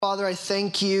Father, I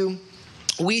thank you.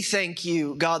 We thank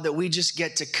you, God, that we just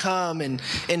get to come and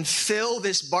fill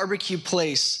this barbecue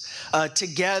place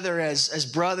together as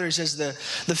brothers, as the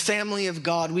family of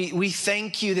God. We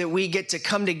thank you that we get to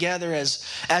come together as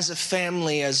a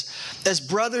family, as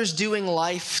brothers doing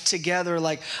life together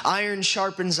like iron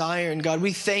sharpens iron. God,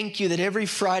 we thank you that every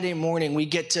Friday morning we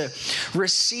get to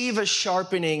receive a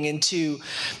sharpening and to,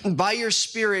 by your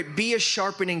Spirit, be a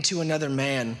sharpening to another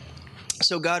man.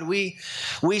 So God, we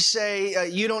say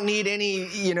you don't need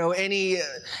any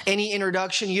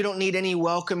introduction. You don't need any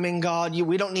welcoming, God.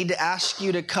 We don't need to ask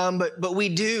you to come, but we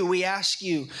do. We ask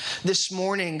you this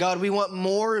morning, God. We want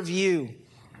more of you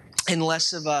and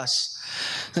less of us.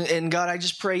 And God, I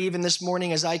just pray even this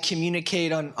morning as I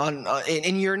communicate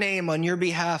in your name, on your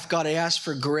behalf, God, I ask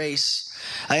for grace.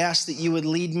 I ask that you would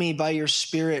lead me by your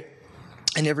Spirit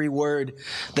in every word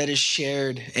that is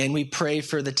shared. And we pray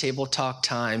for the table talk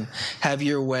time. Have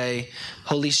your way,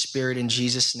 Holy Spirit, in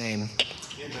Jesus' name.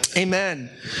 Amen.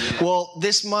 Well,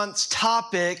 this month's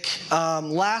topic,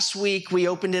 last week we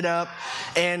opened it up.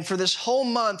 And for this whole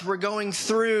month, we're going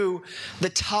through the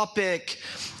topic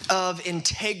of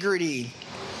integrity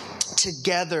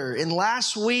together. And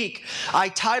last week, I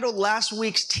titled last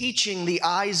week's teaching, The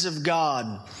Eyes of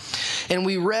God. And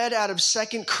we read out of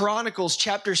 2 Chronicles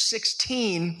chapter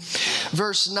 16,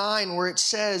 verse 9, where it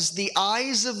says, "The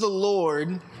eyes of the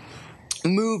Lord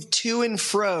move to and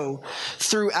fro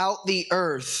throughout the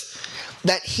earth,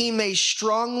 that he may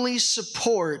strongly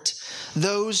support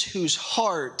those whose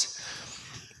heart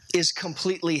is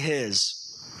completely his."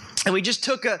 And we just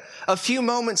took a few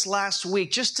moments last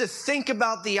week just to think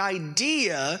about the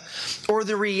idea or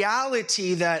the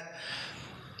reality that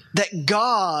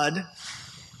God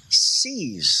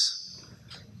sees,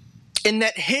 and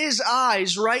that his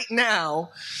eyes right now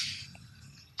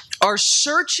are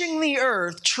searching the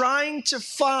earth, trying to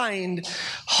find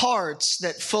hearts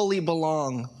that fully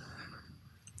belong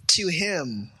to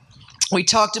him. We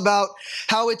talked about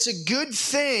how it's a good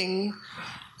thing,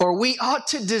 or we ought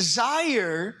to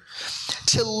desire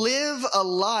to live a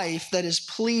life that is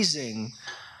pleasing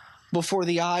before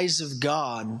the eyes of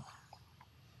God,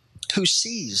 who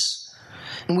sees.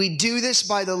 And we do this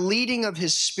by the leading of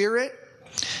his Spirit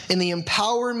and the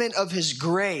empowerment of his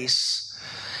grace.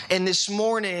 And this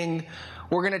morning,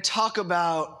 we're going to talk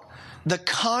about the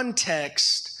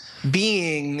context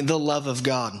being the love of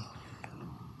God.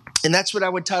 And that's what I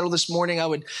would title this morning. I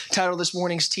would title this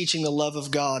morning's teaching, The Love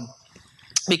of God.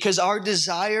 Because our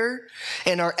desire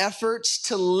and our efforts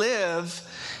to live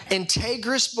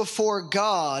integrous before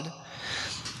God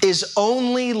is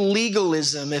only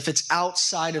legalism if it's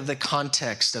outside of the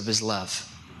context of his love.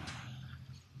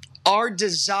 Our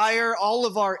desire, all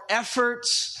of our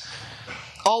efforts,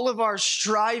 all of our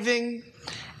striving,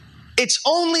 it's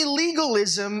only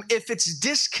legalism if it's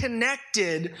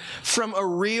disconnected from a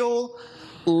real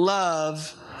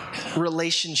love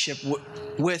relationship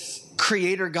with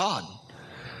Creator God.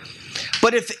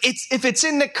 But if it's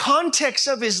in the context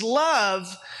of his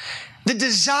love, the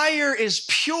desire is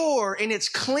pure and it's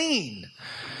clean.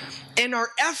 And our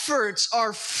efforts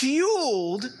are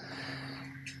fueled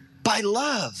by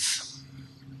love.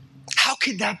 How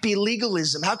could that be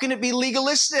legalism? How can it be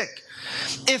legalistic?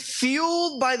 If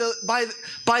fueled by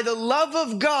the love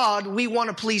of God, we want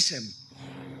to please him.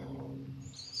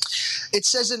 It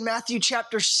says in Matthew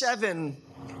chapter 7,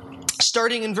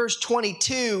 starting in verse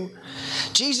 22,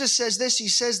 Jesus says this. He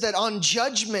says that on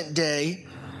Judgment Day,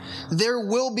 there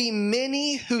will be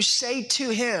many who say to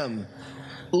him,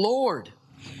 "Lord,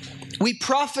 we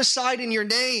prophesied in your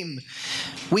name.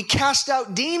 We cast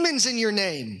out demons in your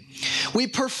name. We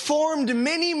performed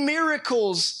many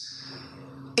miracles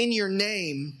in your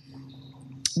name."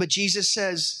 But Jesus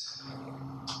says,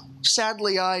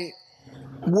 sadly, I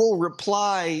will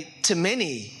reply to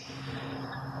many,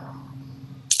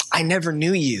 "I never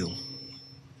knew you.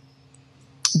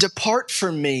 Depart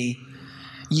from me,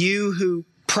 you who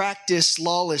practice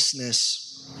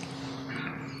lawlessness."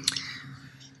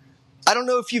 I don't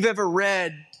know if you've ever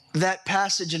read that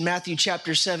passage in Matthew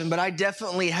chapter 7, but I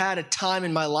definitely had a time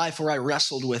in my life where I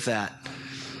wrestled with that.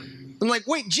 I'm like,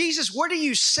 wait, Jesus, what are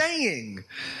you saying?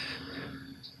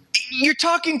 You're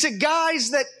talking to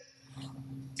guys that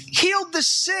healed the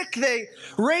sick, they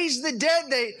raised the dead,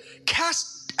 they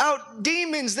cast out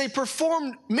demons, they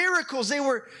performed miracles, they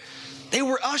were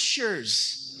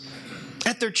ushers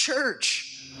at their church.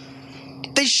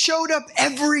 They showed up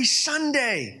every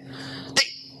Sunday.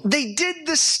 They did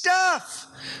the stuff.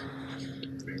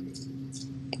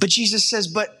 But Jesus says,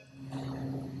 but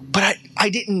I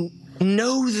didn't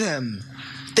know them.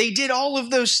 They did all of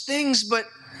those things, but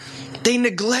they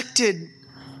neglected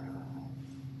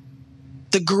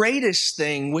the greatest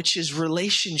thing, which is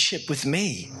relationship with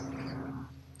me.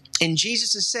 And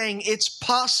Jesus is saying it's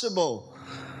possible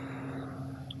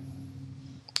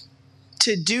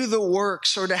to do the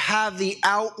works or to have the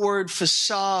outward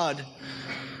facade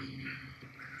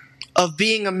of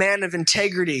being a man of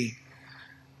integrity.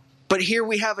 But here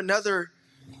we have another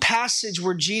passage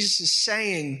where Jesus is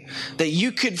saying that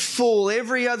you could fool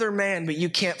every other man, but you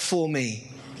can't fool me.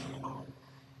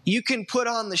 You can put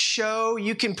on the show,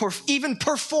 you can even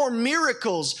perform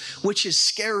miracles, which is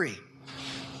scary.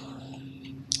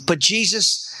 But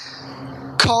Jesus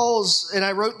calls, and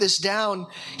I wrote this down,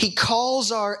 he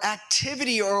calls our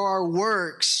activity or our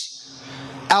works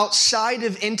outside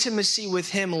of intimacy with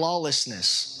him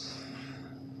lawlessness.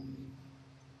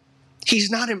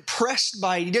 He's not impressed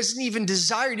by it. He doesn't even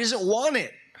desire, he doesn't want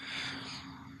it.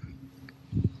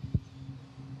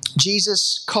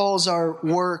 Jesus calls our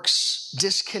works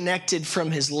disconnected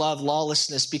from his love,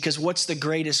 lawlessness, because what's the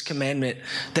greatest commandment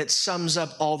that sums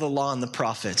up all the law and the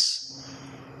prophets?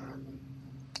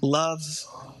 Love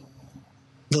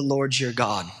the Lord your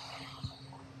God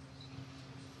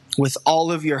with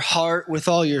all of your heart, with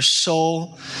all your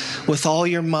soul, with all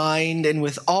your mind, and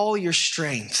with all your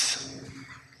strength.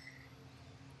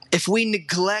 If we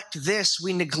neglect this,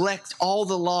 we neglect all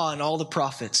the law and all the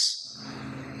prophets.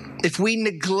 If we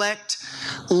neglect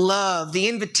love, the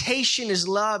invitation is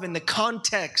love, and the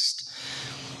context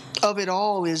of it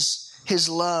all is his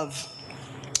love.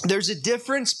 There's a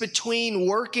difference between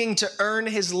working to earn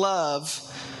his love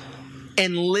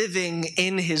and living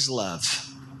in his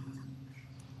love.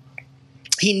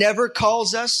 He never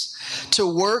calls us to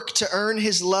work to earn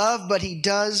his love, but he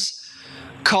does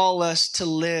call us to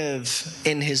live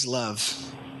in his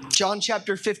love. John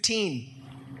chapter 15.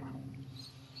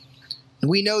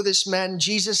 We know this, man.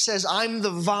 Jesus says, I'm the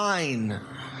vine,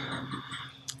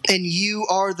 and you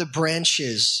are the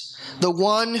branches. The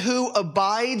one who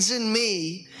abides in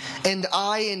me, and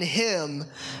I in him,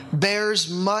 bears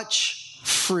much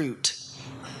fruit.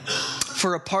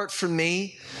 For apart from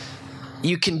me,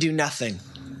 you can do nothing.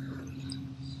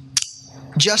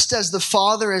 Just as the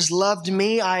Father has loved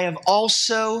me, I have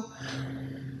also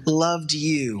loved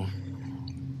you.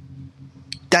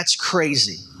 That's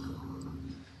crazy.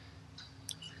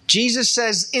 Jesus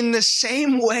says, in the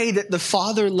same way that the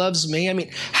Father loves me, I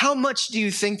mean, how much do you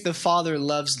think the Father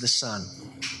loves the Son?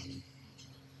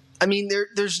 I mean,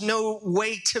 there's no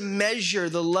way to measure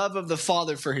the love of the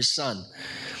Father for his Son.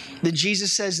 Then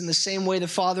Jesus says, in the same way the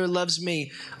Father loves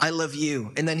me, I love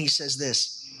you. And then he says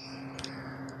this,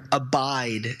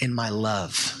 abide in my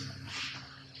love.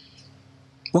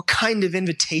 What kind of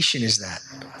invitation is that?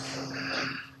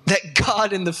 That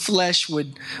God in the flesh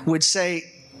would say,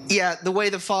 yeah, the way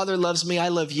the Father loves me, I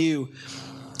love you.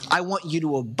 I want you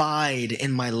to abide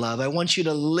in my love. I want you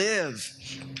to live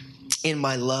in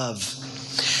my love.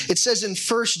 It says in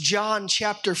 1 John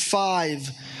chapter 5,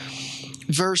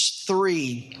 verse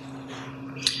 3,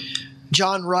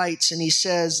 John writes and he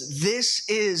says, this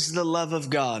is the love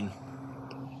of God,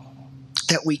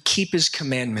 that we keep his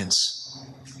commandments.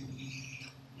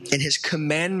 And his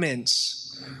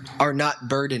commandments are not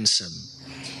burdensome.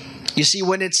 You see,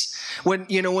 when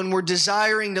we're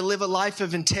desiring to live a life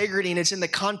of integrity and it's in the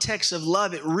context of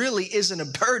love, it really isn't a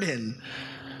burden.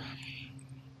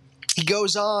 He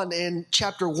goes on in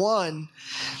chapter 1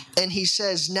 and he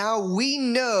says, now we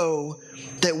know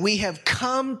that we have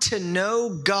come to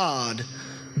know God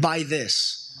by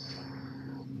this.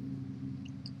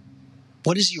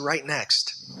 What does he write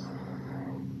next?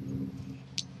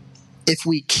 If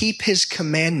we keep his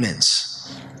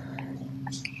commandments,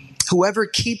 whoever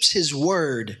keeps his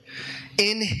word,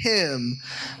 in him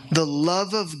the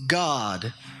love of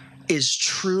God is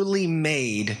truly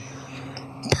made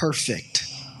perfect.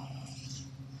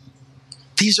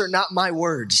 These are not my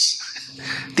words.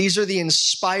 These are the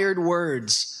inspired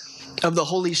words of the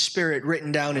Holy Spirit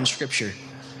written down in Scripture.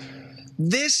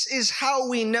 This is how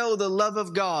we know the love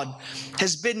of God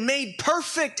has been made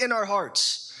perfect in our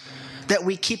hearts, that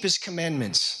we keep his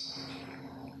commandments.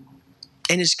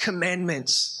 And his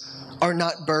commandments are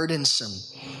not burdensome.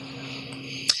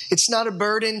 It's not a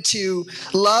burden to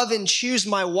love and choose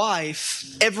my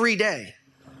wife every day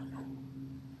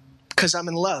because I'm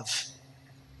in love.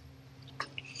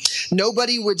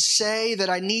 Nobody would say that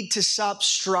I need to stop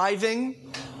striving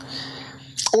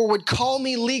or would call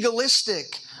me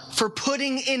legalistic for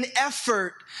putting in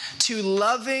effort to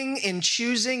loving and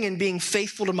choosing and being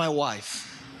faithful to my wife.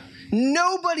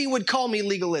 Nobody would call me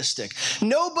legalistic.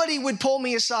 Nobody would pull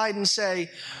me aside and say,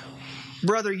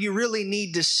 brother, you really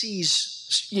need to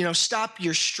stop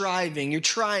your striving. You're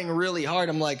trying really hard.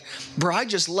 I'm like, bro, I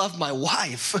just love my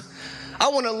wife. I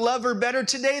want to love her better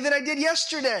today than I did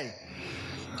yesterday.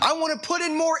 I want to put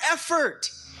in more effort.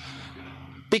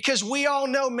 Because we all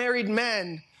know, married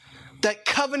men, that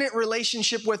covenant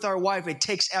relationship with our wife, it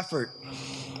takes effort.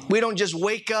 We don't just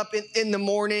wake up in the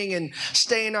morning and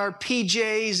stay in our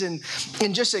PJs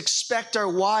and just expect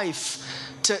our wife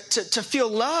to feel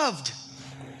loved.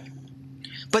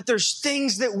 But there's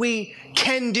things that we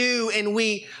can do and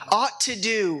we ought to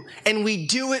do, and we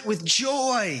do it with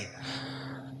joy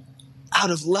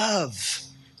out of love.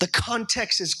 The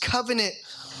context is covenant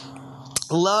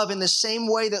love, in the same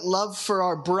way that love for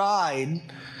our bride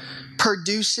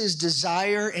produces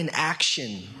desire and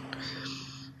action.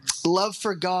 Love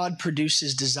for God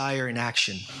produces desire and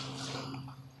action.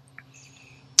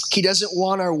 He doesn't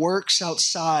want our works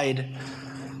outside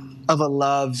of a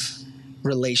love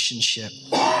relationship.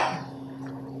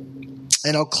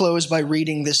 And I'll close by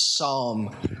reading this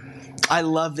psalm. I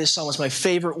love this psalm. It's my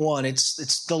favorite one.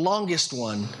 It's the longest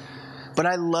one, but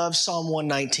I love Psalm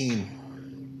 119.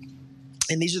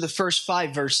 And these are the first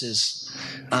 5 verses.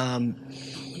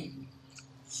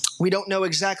 We don't know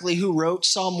exactly who wrote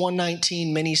Psalm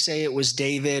 119. Many say it was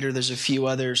David, or there's a few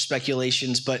other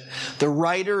speculations. But the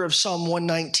writer of Psalm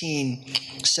 119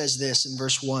 says this in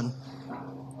verse 1.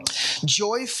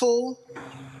 Joyful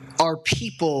are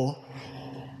people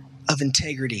of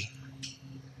integrity,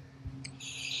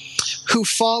 who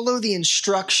follow the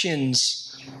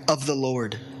instructions of the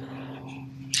Lord.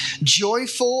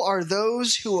 Joyful are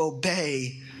those who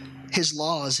obey his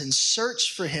laws and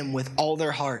search for him with all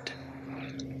their heart.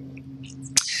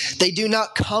 They do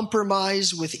not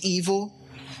compromise with evil.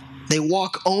 They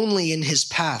walk only in his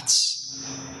paths.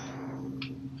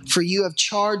 For you have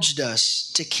charged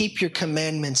us to keep your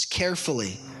commandments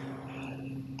carefully.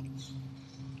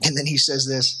 And then he says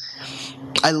this.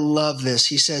 I love this.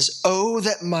 He says, oh,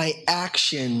 that my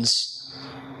actions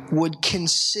would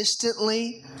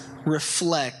consistently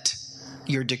reflect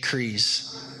your decrees.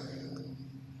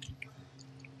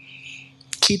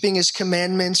 Keeping his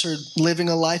commandments or living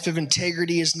a life of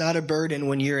integrity is not a burden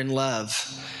when you're in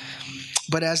love.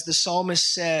 But as the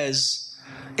psalmist says,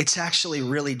 it's actually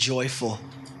really joyful.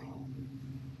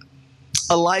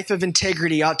 A life of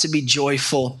integrity ought to be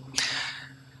joyful.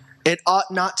 It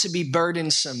ought not to be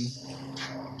burdensome.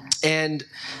 And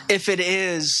if it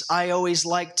is, I always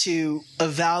like to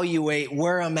evaluate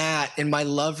where I'm at in my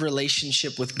love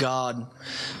relationship with God.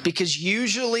 Because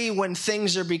usually when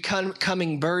things are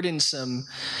becoming burdensome,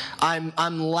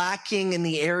 I'm lacking in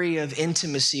the area of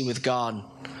intimacy with God.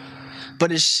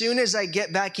 But as soon as I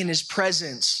get back in his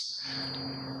presence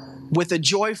with a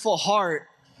joyful heart,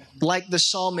 like the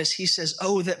psalmist, he says,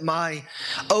 oh, that my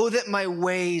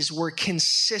ways were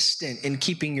consistent in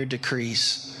keeping your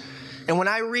decrees. And when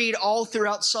I read all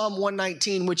throughout Psalm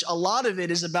 119, which a lot of it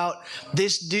is about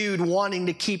this dude wanting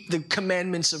to keep the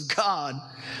commandments of God,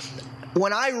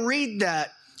 when I read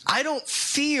that, I don't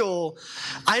feel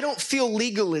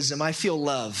legalism. I feel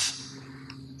love.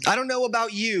 I don't know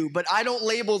about you, but I don't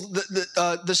label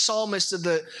the psalmist of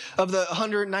the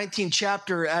 119th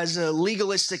chapter as a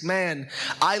legalistic man.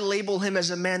 I label him as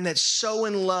a man that's so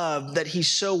in love that he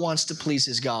so wants to please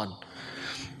his God.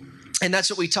 And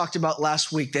that's what we talked about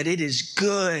last week, that it is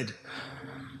good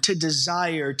to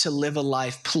desire to live a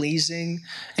life pleasing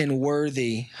and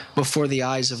worthy before the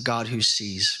eyes of God who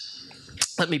sees.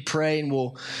 Let me pray and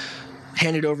we'll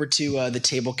hand it over to the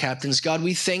table captains. God,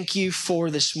 we thank you for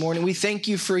this morning. We thank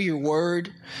you for your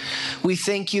word. We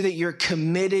thank you that you're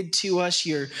committed to us.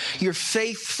 You're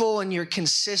faithful and you're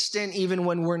consistent even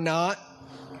when we're not.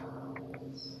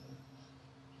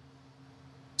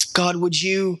 God, would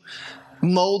you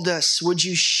mold us? Would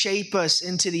you shape us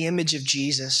into the image of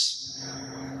Jesus?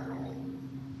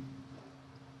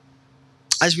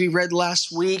 As we read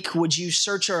last week, would you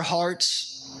search our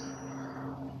hearts?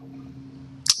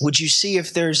 Would you see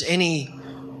if there's any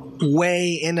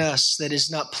way in us that is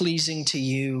not pleasing to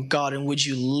you, God, and would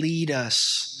you lead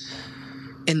us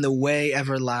in the way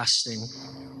everlasting?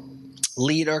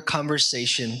 Lead our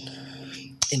conversation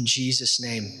in Jesus'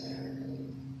 name.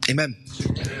 Amen.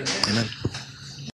 Amen.